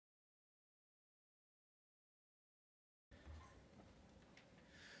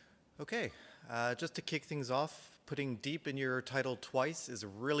Okay, just to kick things off, putting deep in your title twice is a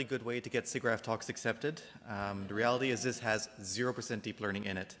really good way to get SIGGRAPH talks accepted. The reality is this has 0% deep learning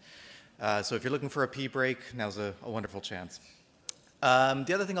in it. So if you're looking for a pee break, now's a wonderful chance.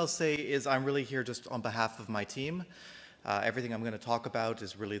 The other thing I'll say is I'm really here just on behalf of my team. Everything I'm going to talk about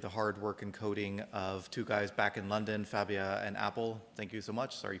is really the hard work and coding of two guys back in London, Fabia and Apple. Thank you so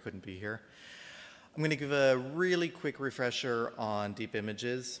much. Sorry you couldn't be here. I'm going to give a really quick refresher on deep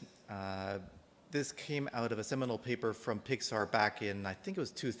images. This came out of a seminal paper from Pixar back in, I think it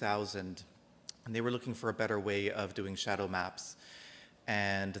was 2000, and they were looking for a better way of doing shadow maps.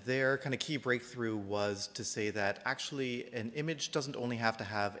 And their kind of key breakthrough was to say that actually an image doesn't only have to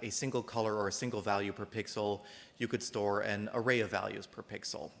have a single color or a single value per pixel. You could store an array of values per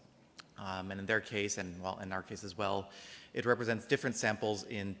pixel. And in their case, and well, in our case as well, it represents different samples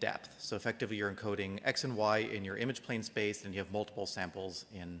in depth. So effectively you're encoding X and Y in your image plane space, and you have multiple samples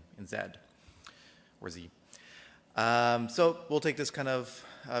in Z or Z. So we'll take this kind of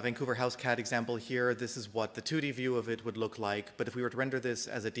Vancouver house cat example here. This is what the 2D view of it would look like. But if we were to render this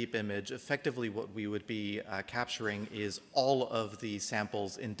as a deep image, effectively what we would be capturing is all of the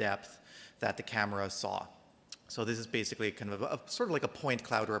samples in depth that the camera saw. So this is basically kind of sort of like a point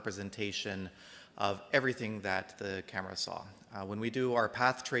cloud representation of everything that the camera saw. When we do our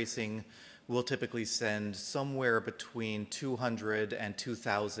path tracing, we'll typically send somewhere between 200 and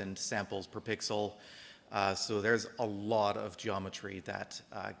 2,000 samples per pixel. So there's a lot of geometry that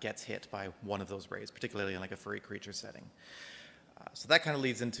gets hit by one of those rays, particularly in like a furry creature setting. So that kind of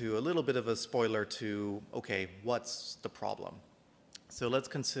leads into a little bit of a spoiler to, okay, what's the problem? So let's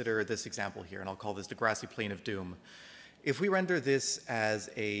consider this example here, and I'll call this the grassy plain of doom. If we render this as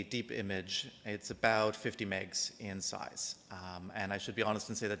a deep image, it's about 50 megs in size. And I should be honest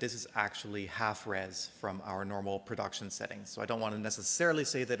and say that this is actually half res from our normal production settings. So I don't want to necessarily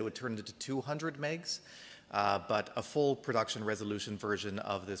say that it would turn into 200 megs, but a full production resolution version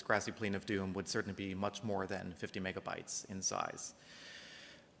of this grassy plain of doom would certainly be much more than 50 megabytes in size.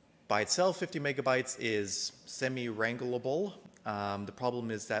 By itself, 50 megabytes is semi-wrangleable. The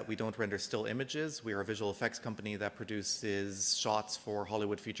problem is that we don't render still images. We are a visual effects company that produces shots for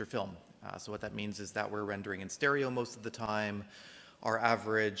Hollywood feature film. So what that means is that we're rendering in stereo most of the time. Our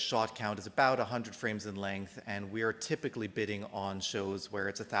average shot count is about 100 frames in length, and we are typically bidding on shows where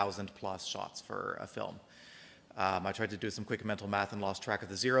it's 1,000 plus shots for a film. I tried to do some quick mental math and lost track of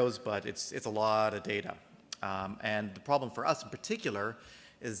the zeros, but it's a lot of data. And the problem for us in particular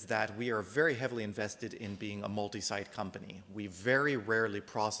is that we are very heavily invested in being a multi-site company. We very rarely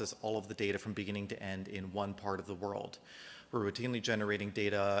process all of the data from beginning to end in one part of the world. We're routinely generating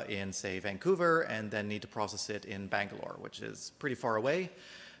data in, say, Vancouver, and then need to process it in Bangalore, which is pretty far away,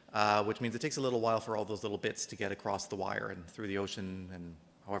 which means it takes a little while for all those little bits to get across the wire and through the ocean and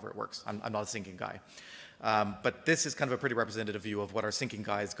however it works. I'm not a syncing guy. But this is kind of a pretty representative view of what our syncing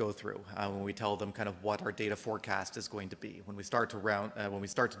guys go through when we tell them kind of what our data forecast is going to be, when we start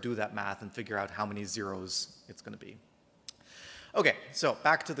to do that math and figure out how many zeros it's going to be. Okay, so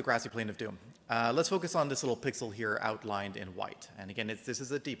back to the grassy plain of doom. Let's focus on this little pixel here outlined in white. And again, this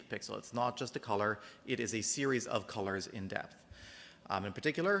is a deep pixel. It's not just a color. It is a series of colors in depth. In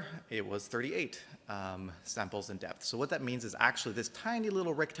particular, it was 38 samples in depth. So what that means is actually this tiny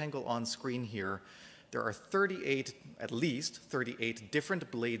little rectangle on screen here, there are 38, at least 38 different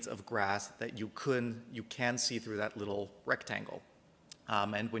blades of grass that you can see through that little rectangle.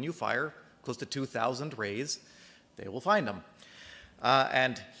 And when you fire close to 2,000 rays, they will find them.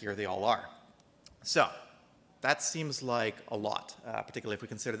 And here they all are. So that seems like a lot, particularly if we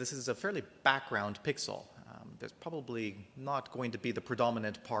consider this is a fairly background pixel. There's probably not going to be the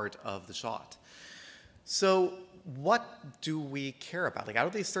predominant part of the shot. So what do we care about? Like out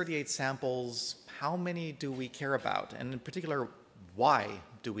of these 38 samples, how many do we care about? And in particular, why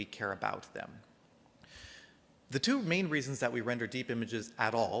do we care about them? The two main reasons that we render deep images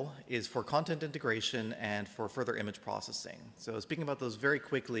at all is for content integration and for further image processing. So speaking about those very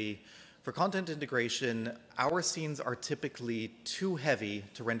quickly, for content integration, our scenes are typically too heavy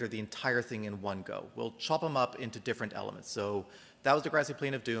to render the entire thing in one go. We'll chop them up into different elements. So that was the grassy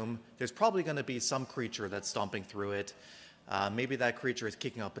plain of doom. There's probably going to be some creature that's stomping through it. Maybe that creature is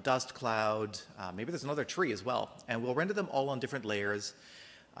kicking up a dust cloud. Maybe there's another tree as well. And we'll render them all on different layers.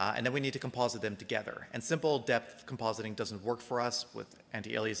 And then we need to composite them together. And simple depth compositing doesn't work for us with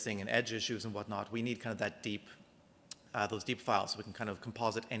anti-aliasing and edge issues and whatnot. We need kind of that deep, those deep files so we can kind of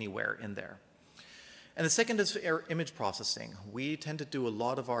composite anywhere in there. And the second is image processing. We tend to do a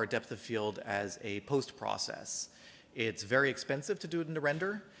lot of our depth of field as a post process. It's very expensive to do it in the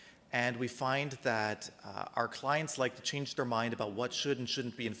render, And we find that our clients like to change their mind about what should and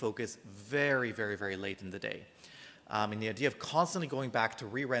shouldn't be in focus very, very, very late in the day. And the idea of constantly going back to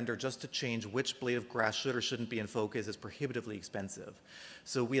re-render just to change which blade of grass should or shouldn't be in focus is prohibitively expensive.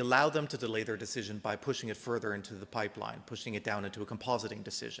 So we allow them to delay their decision by pushing it further into the pipeline, pushing it down into a compositing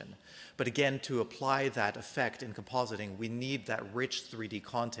decision. But again, to apply that effect in compositing, we need that rich 3D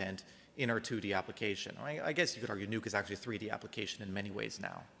content in our 2D application. I guess you could argue Nuke is actually a 3D application in many ways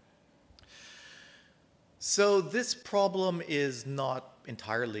now. So this problem is not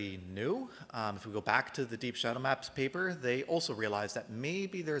entirely new. If we go back to the Deep Shadow Maps paper, they also realized that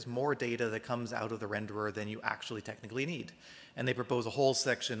maybe there's more data that comes out of the renderer than you actually technically need. And they propose a whole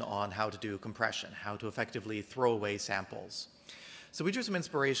section on how to do compression, how to effectively throw away samples. So we drew some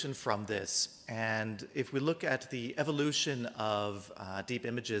inspiration from this. And if we look at the evolution of deep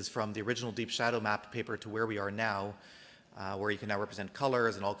images from the original Deep Shadow Map paper to where we are now, where you can now represent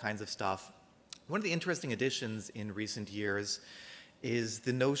colors and all kinds of stuff, one of the interesting additions in recent years is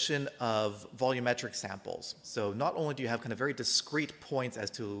the notion of volumetric samples. So not only do you have kind of very discrete points as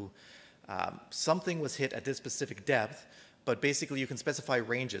to something was hit at this specific depth, but basically you can specify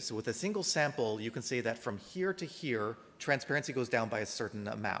ranges. So with a single sample, you can say that from here to here, transparency goes down by a certain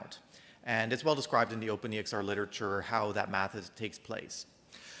amount. And it's well described in the OpenEXR literature how that math takes place.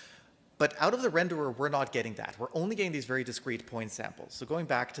 But out of the renderer, we're not getting that. We're only getting these very discrete point samples. So going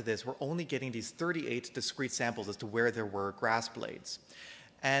back to this, we're only getting these 38 discrete samples as to where there were grass blades.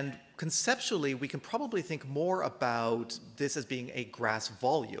 And conceptually, we can probably think more about this as being a grass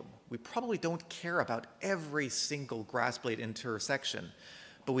volume. We probably don't care about every single grass blade intersection,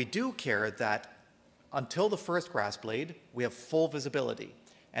 but we do care that until the first grass blade, we have full visibility.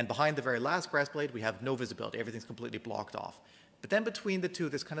 And behind the very last grass blade, we have no visibility. Everything's completely blocked off. But then between the two,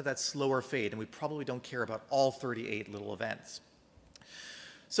 there's kind of that slower fade, and we probably don't care about all 38 little events.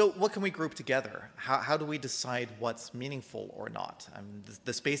 So what can we group together? How do we decide what's meaningful or not?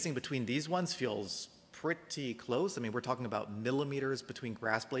 The spacing between these ones feels pretty close. I mean, we're talking about millimeters between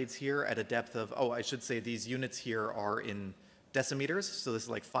grass blades here at a depth of, oh, I should say these units here are in decimeters, so this is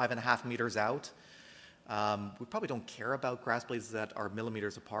like 5.5 meters out. We probably don't care about grass blades that are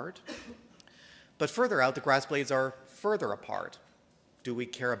millimeters apart. But further out, the grass blades are further apart. Do we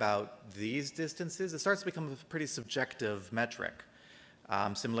care about these distances? It starts to become a pretty subjective metric.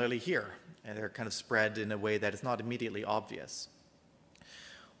 Similarly here, and they're kind of spread in a way that is not immediately obvious.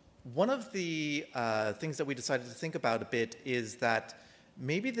 One of the things that we decided to think about a bit is that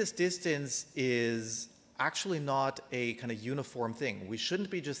maybe this distance is actually not a kind of uniform thing. We shouldn't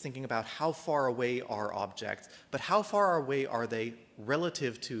be just thinking about how far away are objects, but how far away are they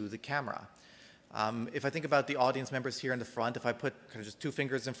relative to the camera? If I think about the audience members here in the front, if I put kind of just two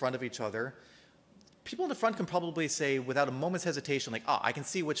fingers in front of each other, people in the front can probably say without a moment's hesitation, like, I can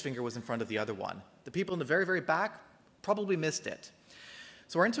see which finger was in front of the other one. The people in the very, very back probably missed it.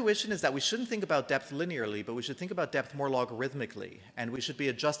 So our intuition is that we shouldn't think about depth linearly, but we should think about depth more logarithmically, and we should be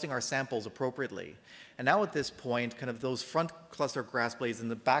adjusting our samples appropriately. And now at this point, kind of those front cluster grass blades and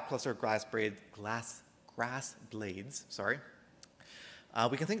the back cluster grass blades,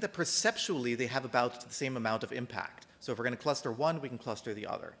 we can think that perceptually they have about the same amount of impact. So if we're going to cluster one, we can cluster the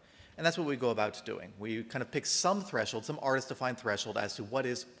other. And that's what we go about doing. We kind of pick some threshold, some artist-defined threshold as to what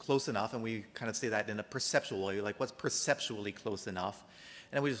is close enough, and we kind of say that in a perceptual way, like what's perceptually close enough.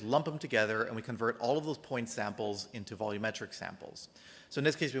 And then we just lump them together, and we convert all of those point samples into volumetric samples. So in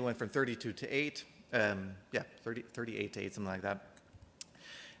this case, we went from 32 to 8, 38 to 8, something like that.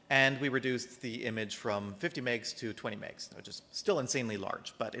 And we reduced the image from 50 megs to 20 megs, which is still insanely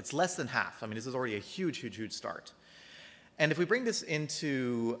large, but it's less than half. I mean, this is already a huge, huge, huge start. And if we bring this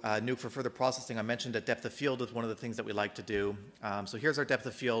into Nuke for further processing, I mentioned that depth of field is one of the things that we like to do. So here's our depth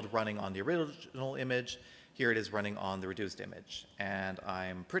of field running on the original image. Here it is running on the reduced image. And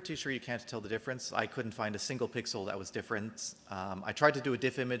I'm pretty sure you can't tell the difference. I couldn't find a single pixel that was different. I tried to do a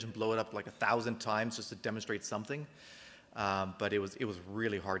diff image and blow it up like 1,000 times just to demonstrate something. But it was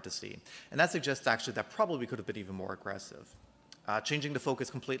really hard to see. And that suggests actually that probably could have been even more aggressive. Changing the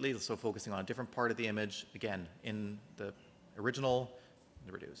focus completely, so focusing on a different part of the image, again, in the original,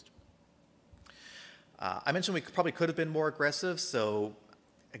 the reduced. I mentioned we probably could have been more aggressive, so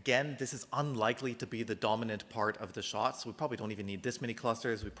again, this is unlikely to be the dominant part of the shot, so we probably don't even need this many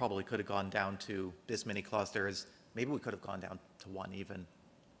clusters. We probably could have gone down to this many clusters. Maybe we could have gone down to one even.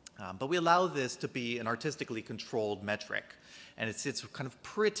 But we allow this to be an artistically controlled metric, and it sits kind of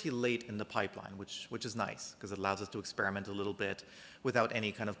pretty late in the pipeline, which is nice, because it allows us to experiment a little bit without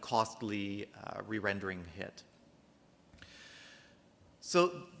any kind of costly re-rendering hit.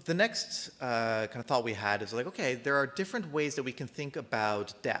 So the next kind of thought we had is like, okay, there are different ways that we can think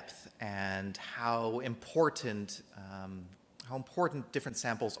about depth and how important different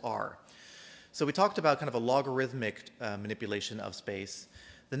samples are. So we talked about kind of a logarithmic manipulation of space.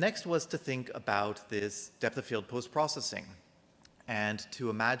 The next was to think about this depth of field post-processing and to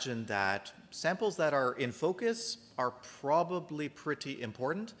imagine that samples that are in focus are probably pretty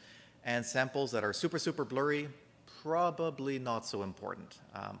important, and samples that are super, super blurry, probably not so important.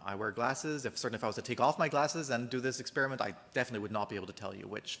 I wear glasses. If I was to take off my glasses and do this experiment, I definitely would not be able to tell you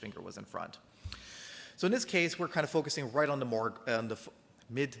which finger was in front. So in this case, we're kind of focusing right on the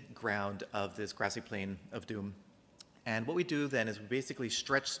mid-ground of this grassy plain of doom. And what we do then is we basically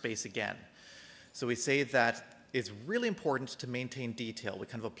stretch space again. So we say that it's really important to maintain detail. We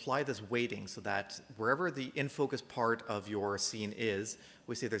kind of apply this weighting so that wherever the in-focus part of your scene is,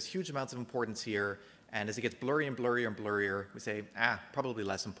 we say there's huge amounts of importance here, and as it gets blurry and blurrier and blurrier, we say, probably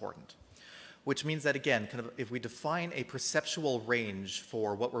less important. Which means that, again, kind of if we define a perceptual range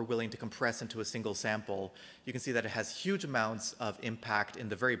for what we're willing to compress into a single sample, you can see that it has huge amounts of impact in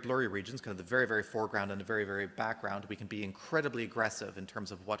the very blurry regions, kind of the very, very foreground and the very, very background. We can be incredibly aggressive in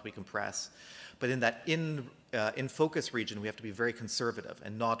terms of what we compress. But in that in-focus region, we have to be very conservative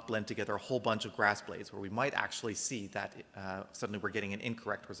and not blend together a whole bunch of grass blades where we might actually see that suddenly we're getting an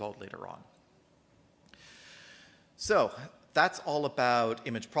incorrect result later on. So that's all about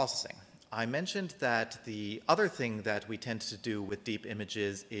image processing. I mentioned that the other thing that we tend to do with deep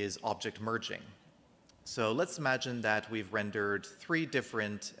images is object merging. So let's imagine that we've rendered 3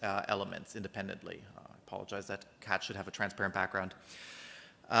 different elements independently. I apologize, that cat should have a transparent background.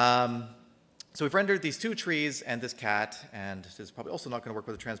 So we've rendered these 2 trees and this cat, and this is probably also not going to work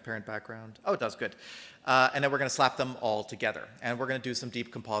with a transparent background. Oh, it does, good. And then we're going to slap them all together. And we're going to do some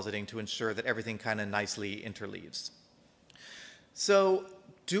deep compositing to ensure that everything kind of nicely interleaves. So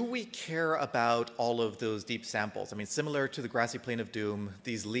do we care about all of those deep samples? I mean, similar to the grassy plain of doom,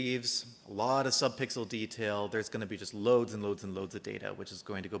 these leaves, a lot of subpixel detail, there's going to be just loads and loads and loads of data, which is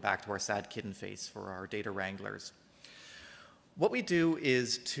going to go back to our sad kitten face for our data wranglers. What we do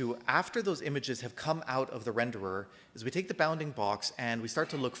is after those images have come out of the renderer, is we take the bounding box and we start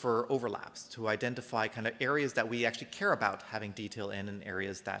to look for overlaps to identify kind of areas that we actually care about having detail in and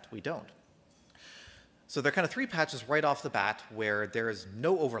areas that we don't. So there are kind of 3 patches right off the bat where there is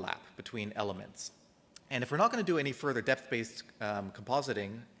no overlap between elements. And if we're not going to do any further depth-based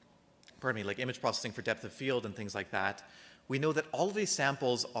compositing, like image processing for depth of field and things like that, we know that all of these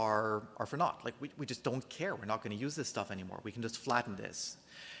samples are for naught. Like we just don't care. We're not going to use this stuff anymore. We can just flatten this.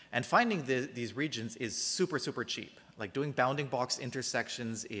 And finding these regions is super, super cheap. Like doing bounding box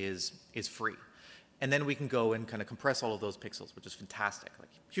intersections is free. And then we can go and kind of compress all of those pixels, which is fantastic.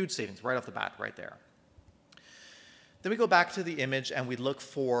 Like huge savings right off the bat, right there. Then we go back to the image and we look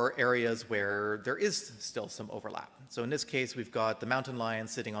for areas where there is still some overlap. So in this case, we've got the mountain lion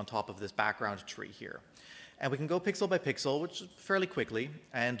sitting on top of this background tree here. And we can go pixel by pixel, which is fairly quickly,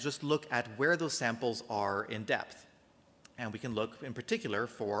 and just look at where those samples are in depth. And we can look in particular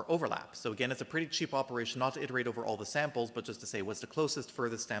for overlap. So again, it's a pretty cheap operation not to iterate over all the samples, but just to say what's the closest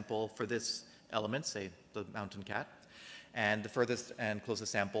furthest sample for this element, say the mountain cat, and the furthest and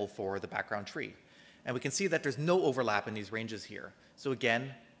closest sample for the background tree. And we can see that there's no overlap in these ranges here. So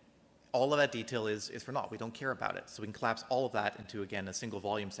again, all of that detail is for naught. We don't care about it. So we can collapse all of that into, again, a single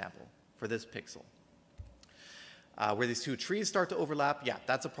volume sample for this pixel. Where these 2 trees start to overlap, yeah,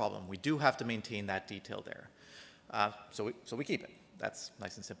 that's a problem. We do have to maintain that detail there. So we keep it. That's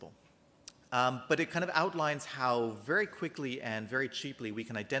nice and simple. But it kind of outlines how very quickly and very cheaply we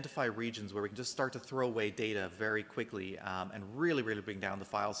can identify regions where we can just start to throw away data very quickly and really, really bring down the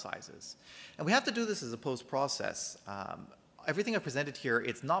file sizes. And we have to do this as a post-process. Everything I've presented here,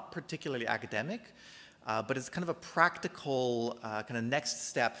 it's not particularly academic, but it's kind of a practical kind of next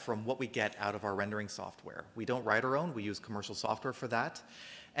step from what we get out of our rendering software. We don't write our own. We use commercial software for that.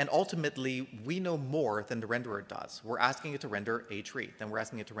 And ultimately, we know more than the renderer does. We're asking it to render a tree, then we're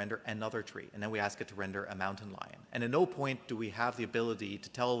asking it to render another tree, and then we ask it to render a mountain lion. And at no point do we have the ability to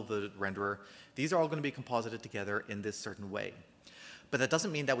tell the renderer, these are all going to be composited together in this certain way. But that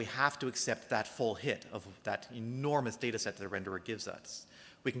doesn't mean that we have to accept that full hit of that enormous data set that the renderer gives us.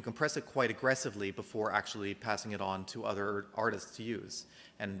 We can compress it quite aggressively before actually passing it on to other artists to use,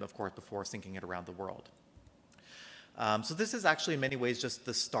 and of course before syncing it around the world. So this is actually in many ways just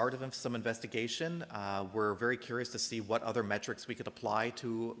the start of some investigation. We're very curious to see what other metrics we could apply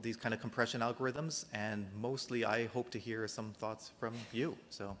to these kind of compression algorithms, and mostly I hope to hear some thoughts from you.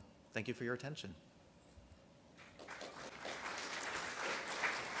 So thank you for your attention.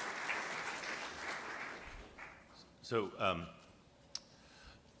 So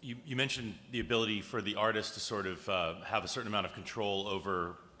You mentioned the ability for the artist to sort of have a certain amount of control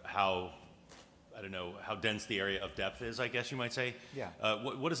over how, I don't know, how dense the area of depth is, I guess you might say. Yeah.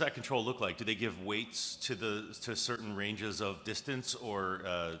 What does that control look like? Do they give weights to certain ranges of distance,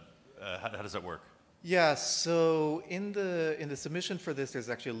 or how does that work? Yeah, so in the submission for this, there's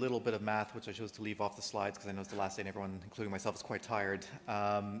actually a little bit of math, which I chose to leave off the slides because I know it's the last day and everyone, including myself, is quite tired.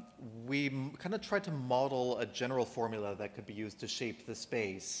 We kind of tried to model a general formula that could be used to shape the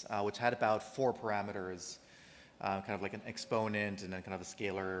space, which had about 4 parameters, kind of like an exponent and then kind of a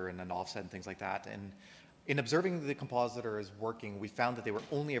scalar and an offset and things like that. And in observing the compositors working, we found that they were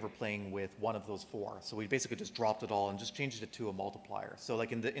only ever playing with one of those 4. So we basically just dropped it all and just changed it to a multiplier. So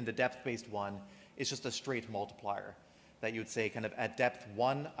like in the depth-based one, it's just a straight multiplier that you would say kind of at depth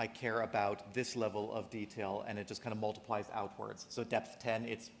 1, I care about this level of detail, and it just kind of multiplies outwards. So depth 10,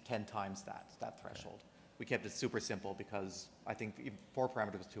 it's 10 times that threshold. We kept it super simple because I think 4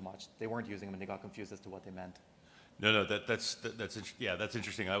 parameters was too much. They weren't using them and they got confused as to what they meant. No, that's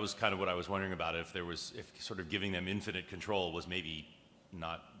interesting. That was kind of what I was wondering about, if sort of giving them infinite control was maybe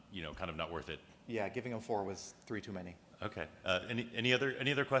not, kind of not worth it. Yeah, giving them 4 was 3 too many. Okay. Any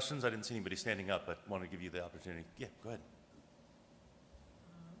other questions? I didn't see anybody standing up, but want to give you the opportunity. Yeah, go ahead.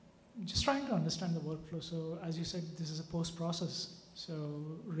 Just trying to understand the workflow. So as you said, this is a post-process.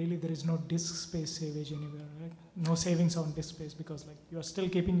 So really there is no disk space savage anywhere, right? No savings on disk space because like you are still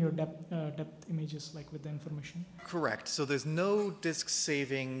keeping your depth images like with the information. Correct. So there's no disk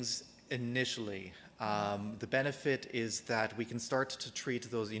savings initially. The benefit is that we can start to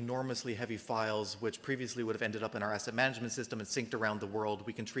treat those enormously heavy files, which previously would have ended up in our asset management system and synced around the world.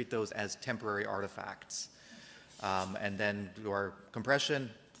 We can treat those as temporary artifacts. And then do our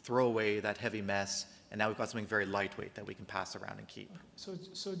compression, throw away that heavy mess, and now we've got something very lightweight that we can pass around and keep. So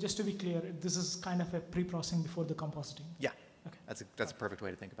just to be clear, this is kind of a pre-processing before the compositing? Yeah. Okay. That's a perfect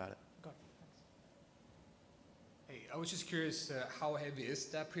way to think about it. Got it. Hey, I was just curious, how heavy is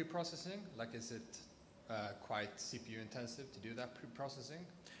that pre-processing? Like, is it quite CPU intensive to do that pre-processing,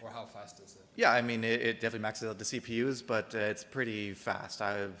 or how fast is it? Yeah, I mean, it definitely maxes out the CPUs, but it's pretty fast.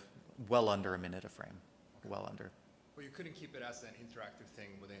 Well under a minute a frame, okay. Well under. Well, you couldn't keep it as an interactive thing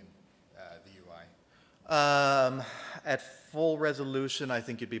within the UI? At full resolution, I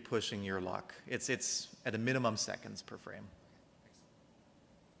think you'd be pushing your luck. It's at a minimum seconds per frame.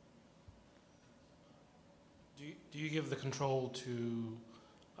 Do you give the control to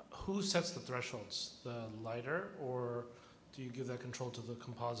who sets the thresholds, the lighter, or do you give that control to the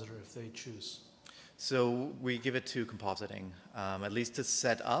compositor if they choose? So we give it to compositing, at least to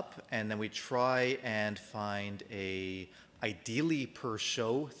set up, and then we try and find a ideally per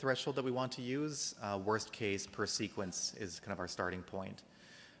show threshold that we want to use. Worst case per sequence is kind of our starting point.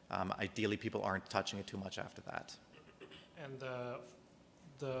 Ideally, people aren't touching it too much after that. And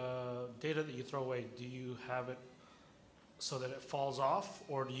the data that you throw away, do you have it so that it falls off,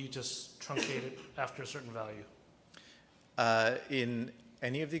 or do you just truncate it after a certain value? In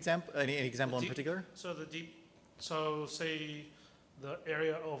any of the any example in particular? So say the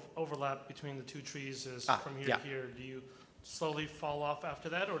area of overlap between the 2 trees is from here to here. Do you slowly fall off after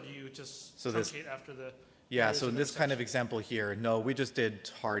that, or do you just truncate after the? Yeah, so in this kind of example here, no, we just did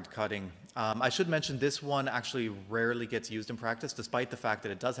hard cutting. I should mention this one actually rarely gets used in practice, despite the fact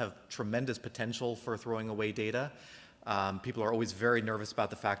that it does have tremendous potential for throwing away data. People are always very nervous about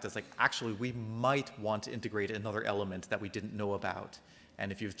the fact that it's like, actually, we might want to integrate another element that we didn't know about.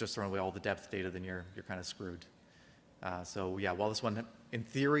 And if you've just thrown away all the depth data, then you're kind of screwed. So yeah, while this one, in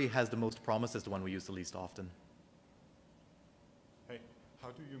theory, has the most promise, it's the one we use the least often. Hey, how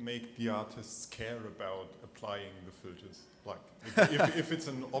do you make the artists care about applying the filters? Like, if it's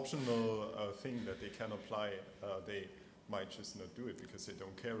an optional thing that they can apply, they might just not do it because they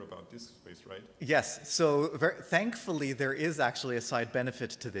don't care about disk space, right? Yes, so thankfully there is actually a side benefit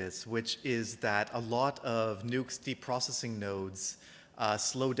to this, which is that a lot of Nuke's deep processing nodes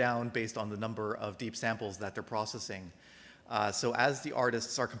slow down based on the number of deep samples that they're processing. So as the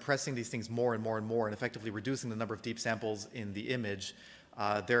artists are compressing these things more and more and more and effectively reducing the number of deep samples in the image,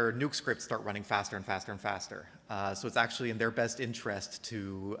 their Nuke scripts start running faster and faster and faster. So it's actually in their best interest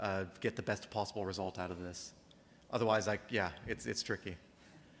to get the best possible result out of this. Otherwise, yeah, it's tricky.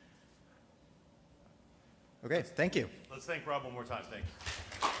 Okay, thank you. Let's thank Rob one more time. Thanks.